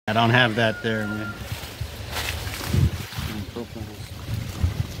I don't have that there, man.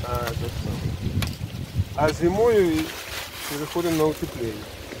 А зимою переходим на утепление.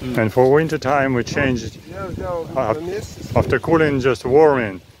 And for winter time we changed after cooling, just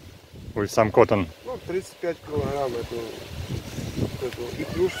warming with some cotton. Ну, 35 килограмм это и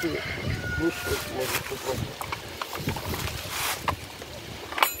плюс можно попробовать.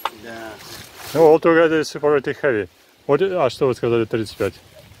 Да. No, altogether it's pretty heavy. А что вы сказали 35?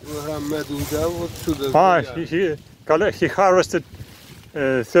 Килограмм меду взял вот сюда. He harvested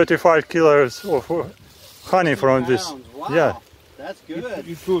 35 kilos of honey from this. Wow. Yeah. That's good.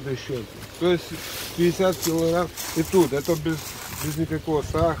 И тут еще. То есть 50 килограмм и тут. Это без никакого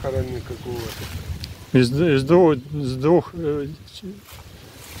сахара, никакого. Из двух.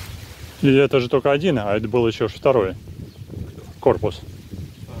 И это же только один, а это был еще второй корпус.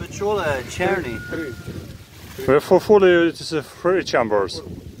 Пчела черный. For fully it's 3 chambers.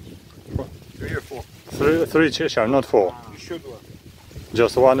 3 or 4. 3 chambers, not 4. Еще 2.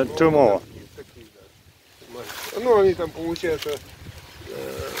 Just 1 and 2 more. Ну, они там получается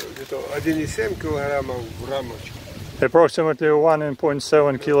где-то 1,7 килограмма в рамочку. Approximately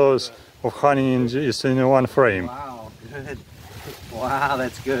 1.7 kilos of honey is in one frame. Wow, good. Wow,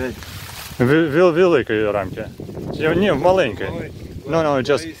 that's good. В великой рамке. Не, в маленькой. No,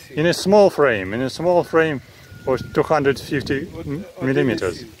 just in a small frame. In a small frame of 250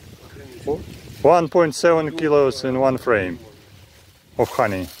 millimeters. 1.7 kilos in one frame of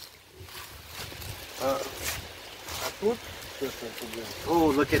honey.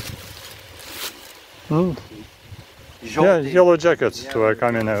 Oh, look at Yeah, yellow jackets are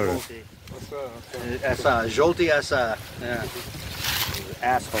coming out. Asa, желтый asa. Yeah.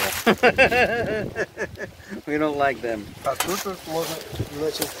 Asshole. We don't like them. А тут можно,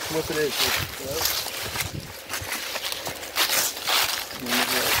 значит, смотреть.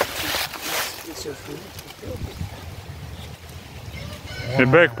 The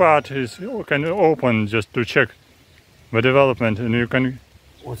back part is can open just to check the development, and you can.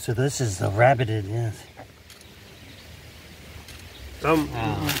 Oh, so this is the rabbited, yes.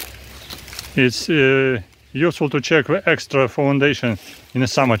 It's useful to check the extra foundation in the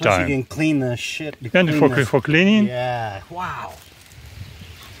So summertime. you can clean the shit. And for cleaning, Yeah. Wow.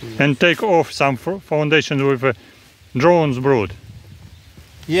 and take off some foundation with a drone's brood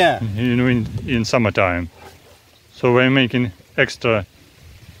Yeah. in summertime. So we're making extra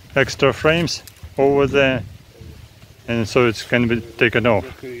frames over there, and so it can be taken off.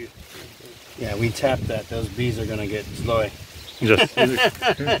 Yeah, we tapped that. Those bees are gonna get slow.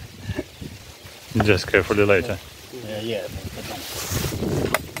 Just carefully later. Yeah.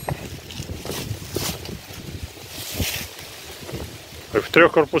 В 3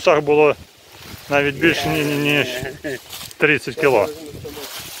 корпусах було навіть більше, ніж 30 кіло.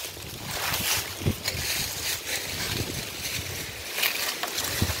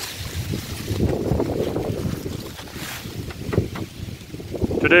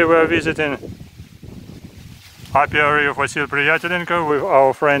 Today we are visiting apiary of Vasyl Priyatelenko with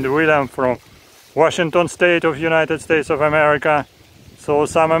our friend William from Washington State of United States of America. So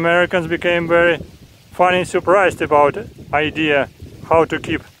some Americans became very funny, surprised about idea how to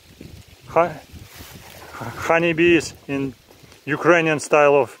keep honeybees in Ukrainian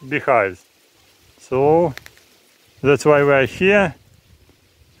style of beehives. So that's why we are here,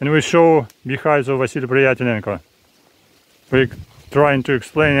 and we show beehives of Vasyl Priyatelenko. We're trying to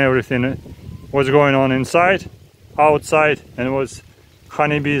explain everything, what's going on inside, outside, and what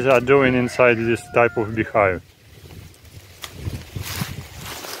honeybees are doing inside this type of beehive.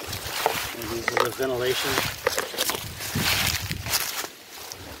 And this is the ventilation.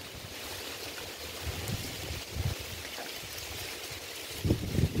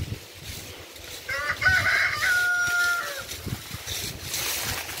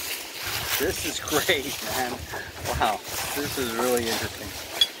 This is great, man. Wow, this is really interesting.